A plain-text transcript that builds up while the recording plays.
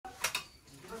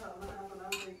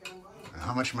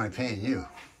How much am I paying you?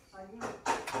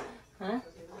 Huh?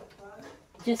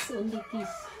 Just only piece.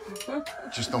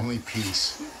 Just only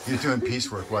piece. You're doing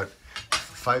piecework, what?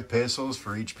 5 pesos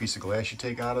for each piece of glass you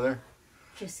take out of there?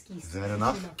 Just kisses. Is that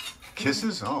enough?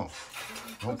 Kisses? Oh,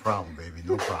 no problem, baby,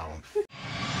 no problem.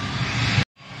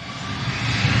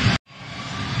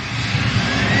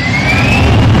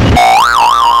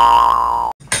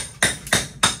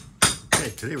 Okay,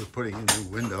 today we're putting in new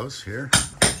windows here.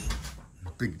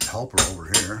 Big helper over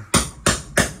here.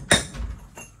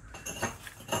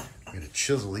 I'm gonna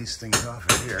chisel these things off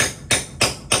of here.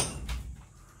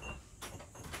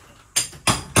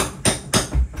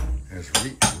 There's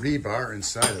rebar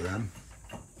inside of them.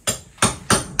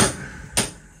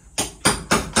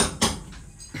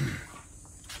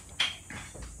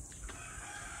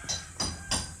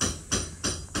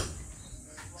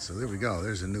 So there we go,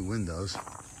 there's the new windows.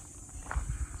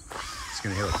 It's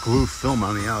gonna have a glue film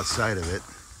on the outside of it.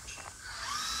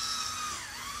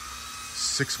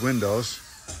 6 windows,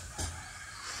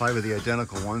 5 of the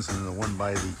identical ones, and then the one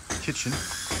by the kitchen.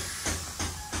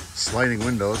 Sliding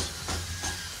windows.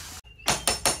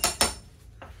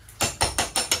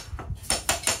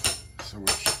 So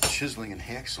we're chiseling and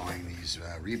hacksawing these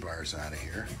rebars out of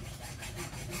here.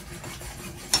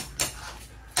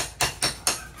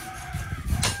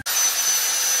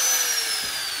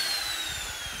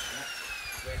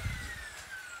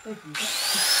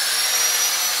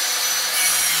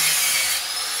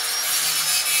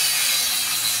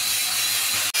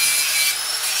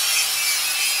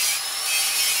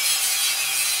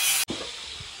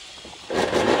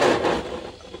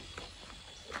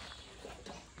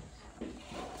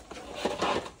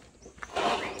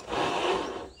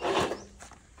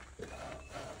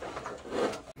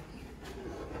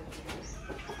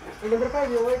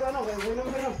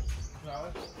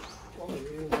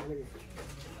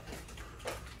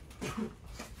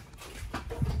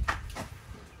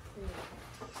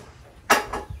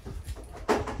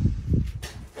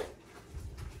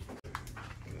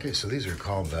 Okay, so these are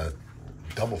called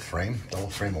double frame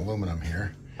aluminum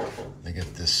here. They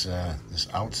get this this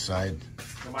outside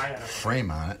frame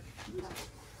on it.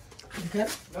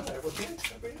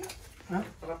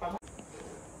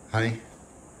 Honey,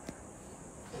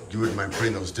 you wouldn't mind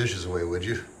putting those dishes away, would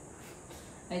you?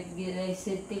 I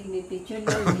said take me picture,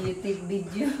 no, you take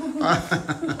video.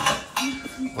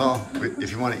 Well,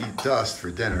 if you want to eat dust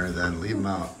for dinner, then leave them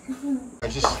out. I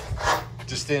just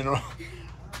stand around.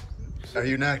 Are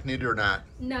you knock-kneed or not?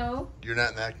 No. You're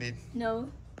not knock-kneed?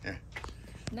 No. Yeah.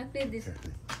 Not like this.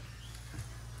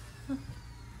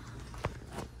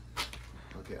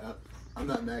 Okay, I'm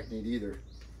not knock-kneed either.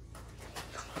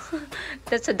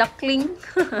 That's a duckling.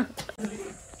 Okay,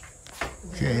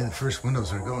 the first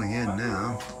windows are going in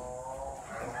now.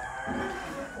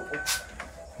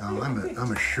 Now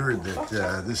I'm assured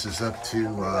that this is up to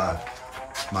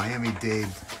Miami-Dade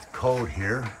code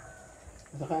here.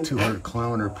 200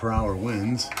 km/h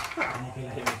winds.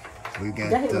 We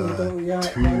got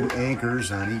 2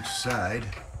 anchors on each side.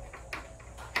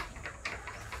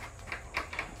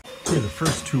 Okay, the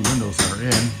first 2 windows are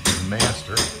in the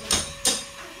master.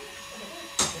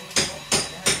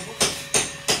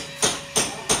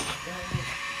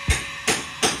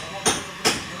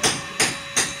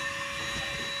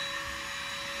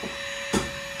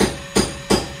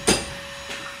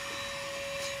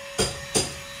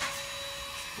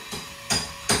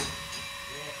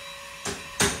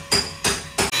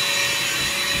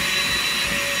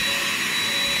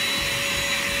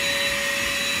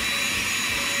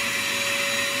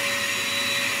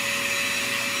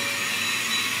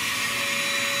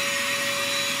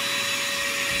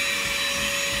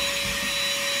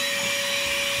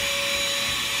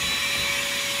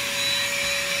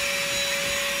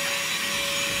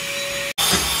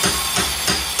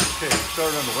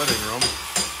 Started on the living room.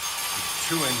 There's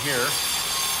 2 in here.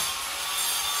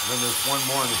 And then there's 1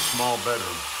 more in the small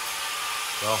bedroom.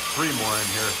 Well, 3 more in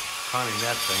here, counting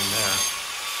that thing there.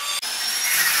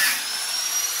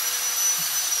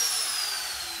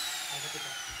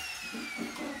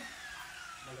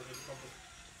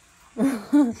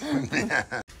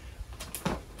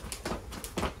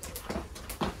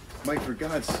 Mike, for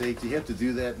God's sake, do you have to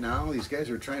do that now? These guys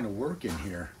are trying to work in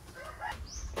here.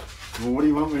 Well, what do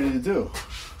you want me to do?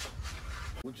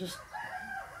 Well, just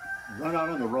run out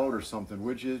on the road or something,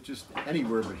 would you? Just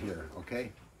anywhere but here,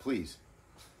 okay? Please.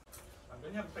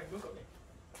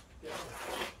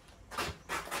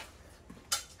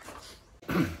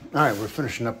 All right, we're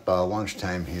finishing up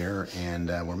lunchtime here, and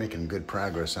we're making good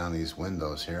progress on these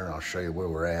windows here. I'll show you where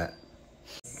we're at.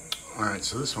 All right,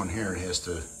 so this one here has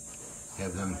to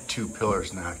have them 2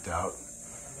 pillars knocked out.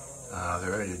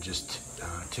 They're ready to just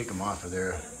take them off of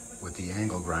there with the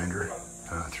angle grinder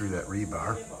through that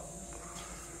rebar.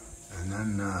 And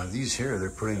then these here, they're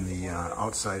putting the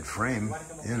outside frame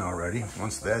in already.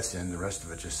 Once that's in, the rest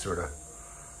of it just sort of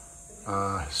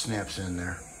snaps in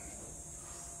there.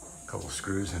 A couple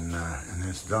screws and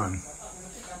it's done.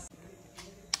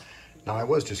 Now, I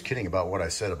was just kidding about what I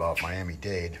said about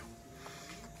Miami-Dade.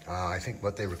 I think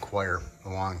what they require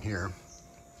along here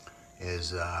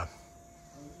is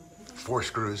 4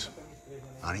 screws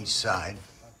on each side,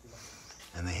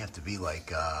 and they have to be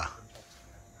like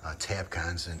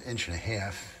Tapcons, 1.5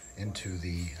 inches into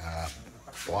the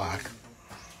block.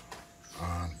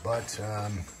 But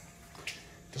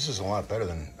this is a lot better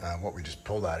than what we just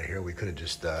pulled out of here. We could have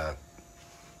just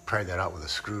pried that out with a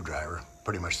screwdriver.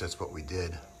 Pretty much that's what we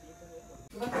did.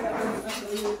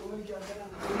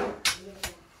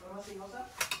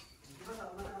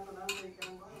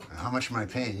 How much am I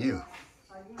paying you?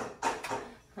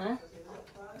 Huh?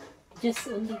 Just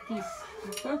only piece.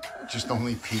 Just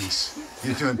only piece.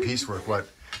 You're doing piecework. What?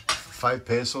 5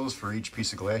 pesos for each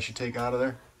piece of glass you take out of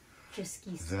there? Just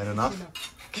kiss. Is that enough?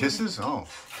 Kisses? Oh,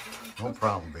 no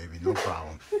problem, baby. No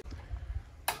problem.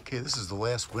 Okay, this is the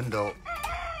last window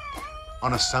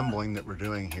unassembling that we're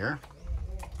doing here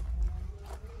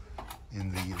in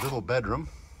the little bedroom.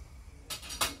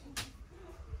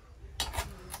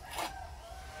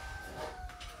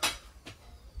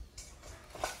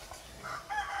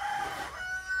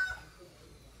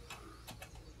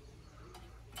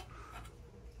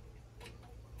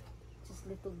 Just a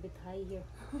little bit high here.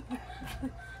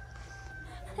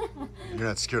 You're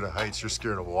not scared of heights, you're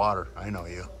scared of water. I know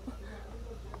you.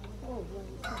 Oh,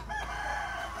 wow.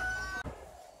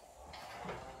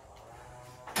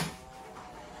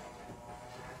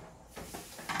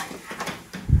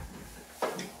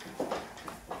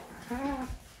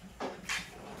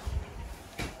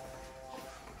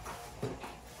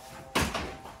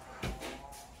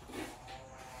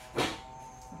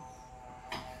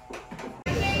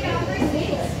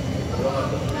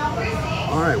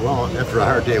 All right, well, after a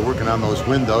hard day working on those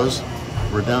windows,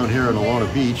 we're down here in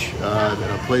Alona Beach at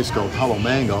a place called Hollow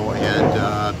Mango,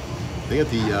 and they got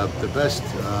the best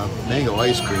mango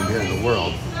ice cream here in the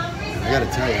world. And I got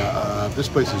to tell you, this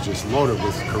place is just loaded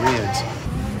with Koreans.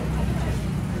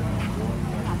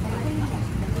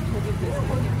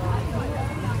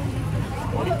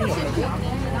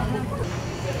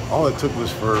 All it took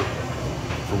was for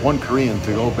one Korean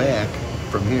to go back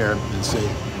from here and say,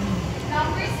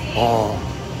 oh,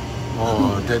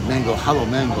 that mango, Hollow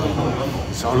Mango.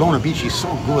 So Alona Beach is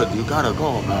so good. You gotta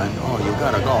go, man. Oh, you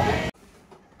gotta go.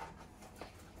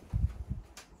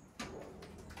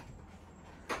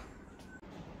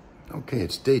 Okay,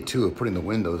 it's day 2 of putting the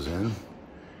windows in.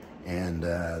 And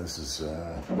this is,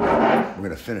 we're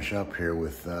gonna finish up here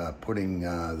with putting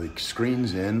the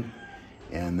screens in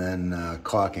and then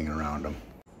caulking around them.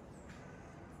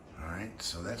 All right,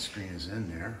 so that screen is in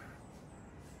there.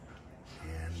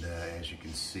 And as you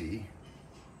can see,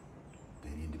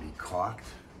 they need to be caulked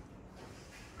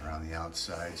around the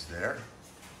outsides there.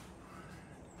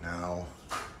 Now,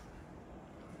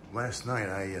 last night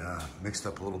I mixed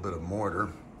up a little bit of mortar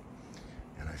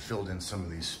and I filled in some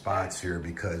of these spots here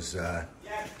because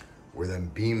where them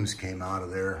beams came out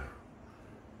of there,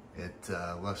 it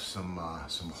left some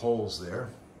holes there.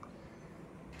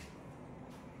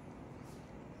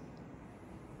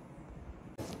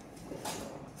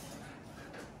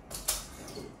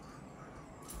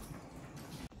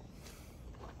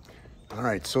 All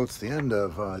right, so it's the end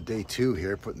of day 2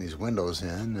 here, putting these windows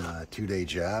in, 2-day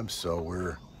job, so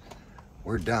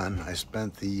we're done. I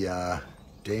spent the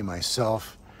day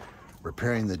myself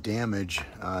repairing the damage,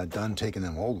 done taking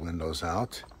them old windows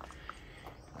out,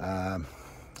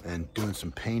 and doing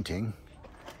some painting.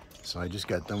 So I just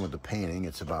got done with the painting.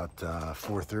 It's about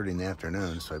 4:30 in the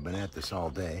afternoon, so I've been at this all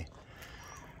day.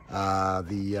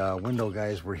 The window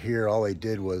guys were here. All they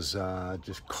did was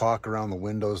just caulk around the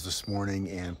windows this morning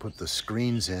and put the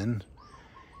screens in.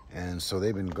 And so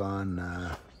they've been gone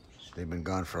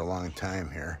for a long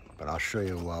time here, but I'll show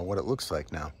you what it looks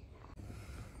like now.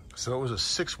 So it was a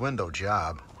 6-window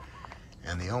job,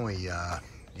 and the only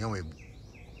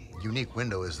unique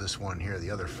window is this one here.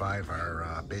 The other 5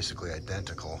 are basically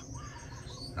identical.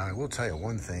 Now I will tell you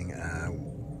one thing,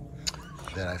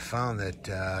 that I found that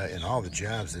in all the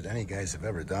jobs that any guys have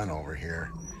ever done over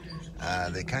here,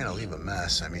 they kind of leave a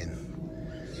mess. I mean,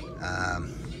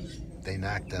 they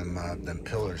knocked them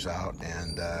pillars out,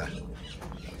 and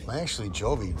well, actually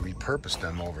Jovi repurposed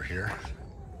them over here.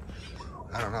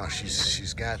 I don't know.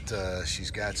 She's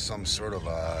got some sort of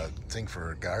a thing for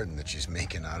her garden that she's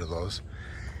making out of those.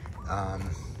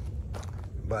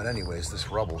 But anyways,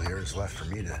 this rubble here is left for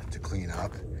me to clean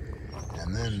up.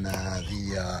 And then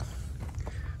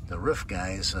the roof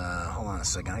guys, hold on a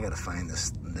second, I gotta find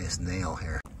this nail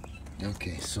here.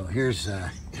 Okay, so here's a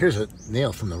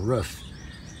nail from the roof.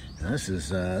 And this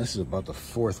is about the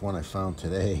fourth one I found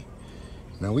today.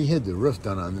 Now we had the roof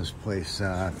done on this place.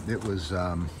 It was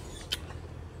oh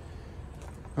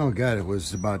god, it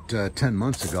was about 10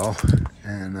 months ago,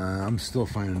 and I'm still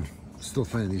finding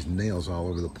these nails all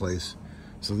over the place.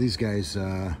 So these guys,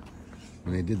 when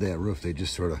they did that roof, they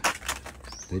just sort of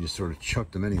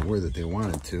chucked them anywhere that they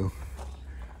wanted to.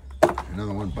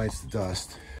 Another one bites the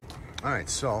dust. All right,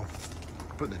 so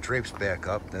putting the drapes back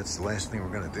up. That's the last thing we're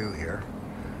gonna do here.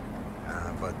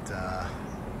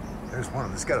 There's one of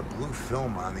them. It's got a blue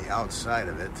film on the outside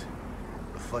of it,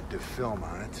 reflective film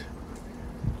on it.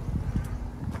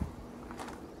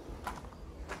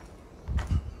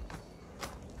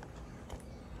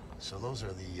 So those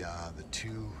are the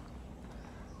two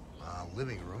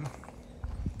living room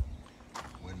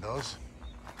windows.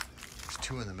 There's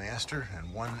two in the master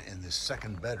and one in the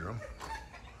second bedroom.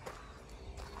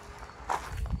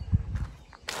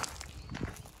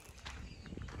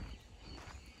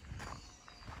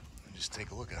 Just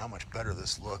take a look at how much better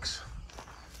this looks.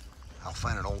 I'll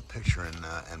find an old picture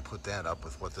and put that up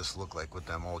with what this looked like with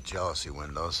them old jealousy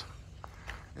windows.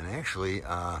 And actually,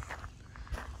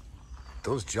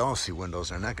 those jealousy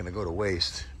windows are not going to go to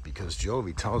waste, because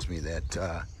Jovi tells me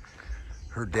that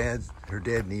her dad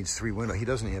needs 3 windows. He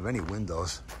doesn't have any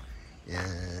windows.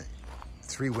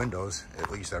 3 windows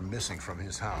at least are missing from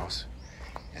his house,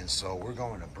 and so we're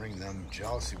going to bring them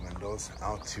jealousy windows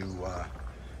out to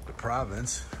the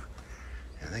province,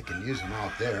 and they can use them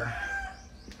out there.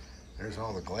 There's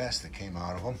all the glass that came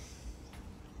out of them.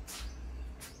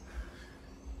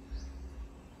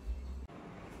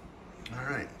 All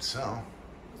right, so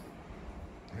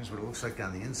here's what it looks like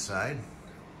on the inside.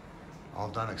 All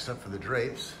done except for the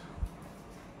drapes.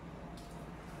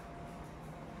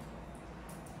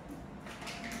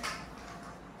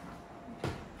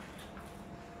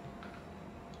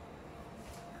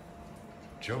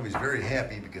 Jovi's very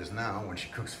happy because now when she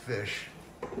cooks fish,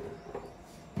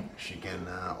 she can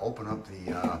open up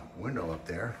the window up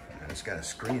there, and it's got a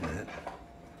screen in it.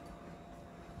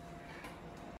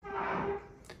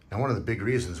 Now, one of the big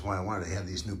reasons why I wanted to have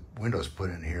these new windows put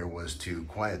in here was to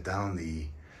quiet down the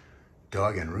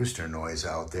dog and rooster noise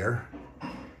out there.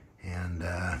 And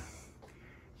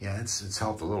yeah, it's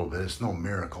helped a little bit. It's no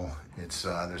miracle. It's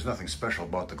there's nothing special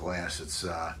about the glass. It's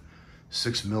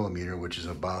 6 millimeter, which is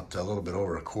about a little bit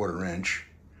over a 1/4 inch.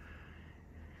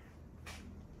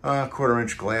 1/4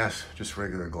 inch glass, just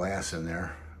regular glass in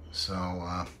there.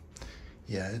 So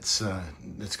yeah, it's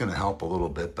gonna help a little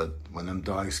bit, but when them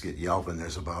dogs get yelping,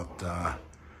 there's about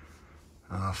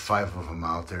 5 of them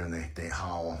out there, and they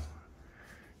howl.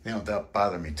 They don't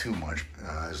bother me too much,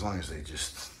 as long as they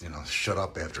just, you know, shut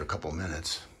up after a couple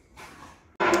minutes.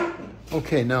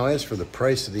 Okay, now as for the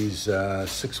price of these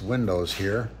 6 windows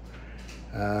here,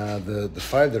 the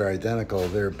 5 that are identical,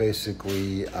 they're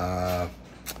basically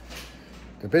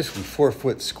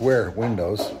 4-foot square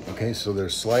windows. Okay, so they're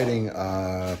sliding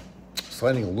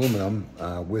aluminum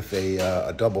with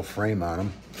a double frame on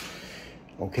them.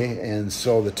 Okay, and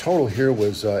so the total here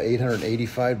was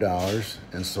 $885,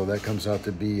 and so that comes out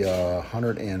to be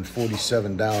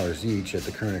 $147 each at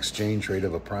the current exchange rate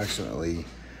of approximately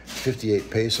 58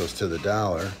 pesos to the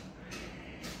dollar.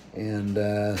 And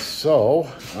so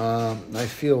I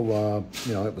feel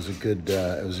you know, it was a good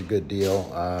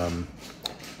deal.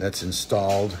 That's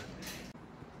installed.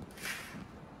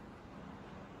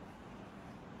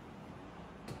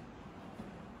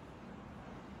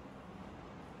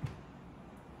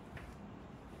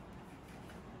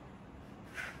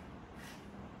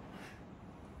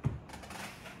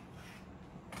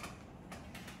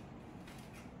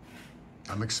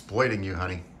 I'm exploiting you,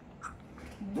 honey.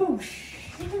 Boosh.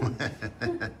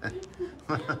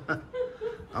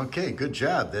 Okay, good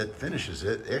job. That finishes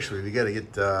it. Actually, we got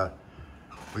to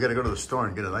go to the store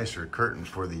and get a nicer curtain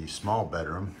for the small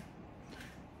bedroom.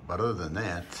 But other than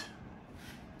that,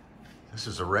 this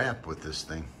is a wrap with this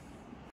thing.